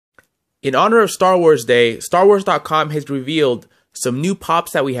In honor of Star Wars Day, StarWars.com has revealed some new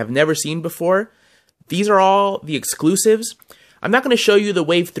pops that we have never seen before. These are all the exclusives. I'm not going to show you the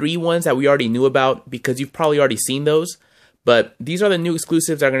Wave 3 ones that we already knew about because you've probably already seen those, but these are the new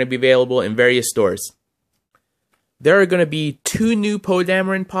exclusives that are going to be available in various stores. There are going to be 2 new Poe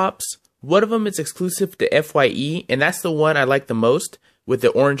Dameron pops. One of them is exclusive to FYE, and that's the one I like the most, with the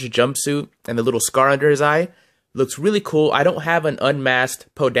orange jumpsuit and the little scar under his eye. Looks really cool. I don't have an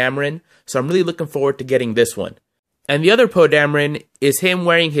unmasked Poe Dameron, so I'm really looking forward to getting this one. And the other Poe Dameron is him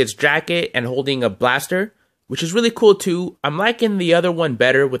wearing his jacket and holding a blaster, which is really cool too. I'm liking the other one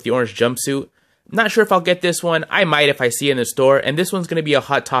better with the orange jumpsuit. Not sure if I'll get this one. I might if I see it in the store, and this one's going to be a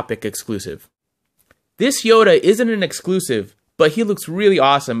Hot Topic exclusive. This Yoda isn't an exclusive, but he looks really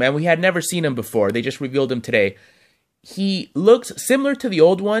awesome, and we had never seen him before. They just revealed him today. He looks similar to the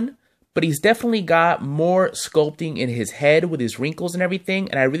old one, but he's definitely got more sculpting in his head with his wrinkles and everything,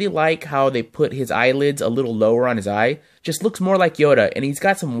 and I really like how they put his eyelids a little lower on his eye. Just looks more like Yoda, and he's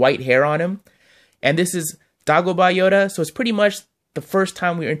got some white hair on him. And this is Dagobah Yoda, so it's pretty much the first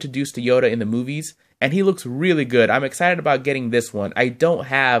time we were introduced to Yoda in the movies, and he looks really good. I'm excited about getting this one. I don't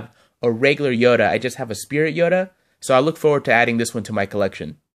have a regular Yoda, I just have a Spirit Yoda, so I look forward to adding this one to my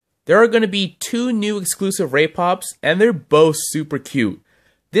collection. There are going to be 2 new exclusive Rey Pops, and they're both super cute.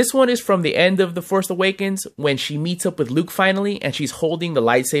 This one is from the end of The Force Awakens, when she meets up with Luke finally, and she's holding the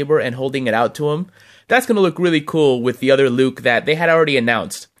lightsaber and holding it out to him. That's going to look really cool with the other Luke that they had already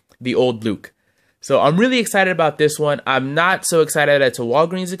announced, the old Luke. So I'm really excited about this one. I'm not so excited that it's a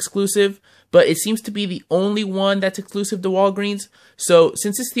Walgreens exclusive, but it seems to be the only one that's exclusive to Walgreens. So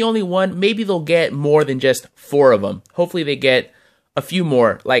since it's the only one, maybe they'll get more than just 4 of them. Hopefully they get a few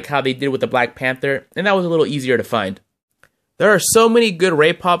more, like how they did with the Black Panther, and that was a little easier to find. There are so many good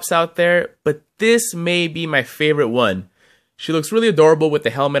Rey Pops out there, but this may be my favorite one. She looks really adorable with the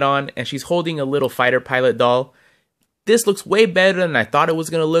helmet on, and she's holding a little fighter pilot doll. This looks way better than I thought it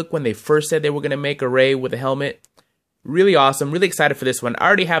was going to look when they first said they were going to make a Rey with a helmet. Really awesome, really excited for this one. I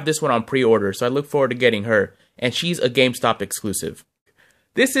already have this one on pre-order, so I look forward to getting her, and she's a GameStop exclusive.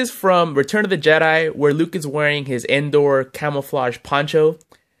 This is from Return of the Jedi, where Luke is wearing his Endor camouflage poncho.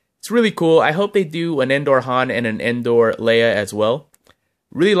 It's really cool. I hope they do an Endor Han and an Endor Leia as well.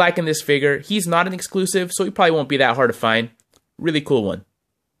 Really liking this figure. He's not an exclusive, so he probably won't be that hard to find. Really cool one.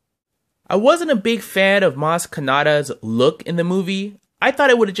 I wasn't a big fan of Maz Kanata's look in the movie. I thought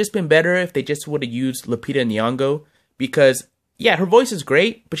it would have just been better if they just would have used Lupita Nyong'o, because, yeah, her voice is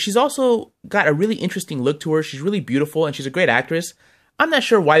great, but she's also got a really interesting look to her. She's really beautiful, and she's a great actress. I'm not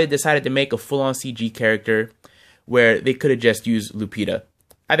sure why they decided to make a full-on CG character where they could have just used Lupita.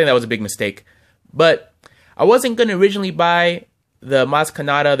 I think that was a big mistake. But I wasn't going to originally buy the Maz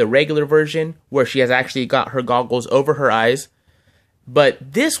Kanata, the regular version, where she has actually got her goggles over her eyes.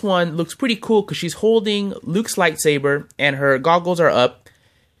 But this one looks pretty cool because she's holding Luke's lightsaber and her goggles are up.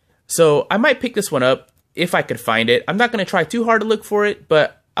 So I might pick this one up if I could find it. I'm not going to try too hard to look for it,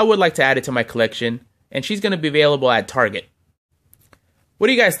 but I would like to add it to my collection. And she's going to be available at Target. What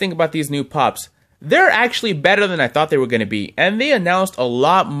do you guys think about these new pops? They're actually better than I thought they were going to be, and they announced a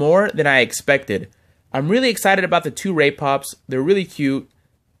lot more than I expected. I'm really excited about the 2 Rey Pops. They're really cute.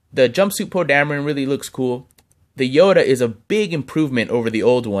 The jumpsuit Poe Dameron really looks cool. The Yoda is a big improvement over the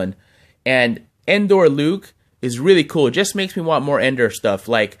old one, and Endor Luke is really cool. It just makes me want more Endor stuff,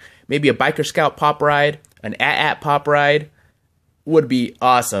 like maybe a Biker Scout pop ride, an AT-AT pop ride. Would be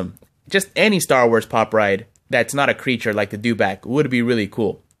awesome. Just any Star Wars pop ride that's not a creature like the Dewback would be really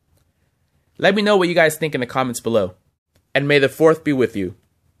cool. Let me know what you guys think in the comments below. And may the 4th be with you.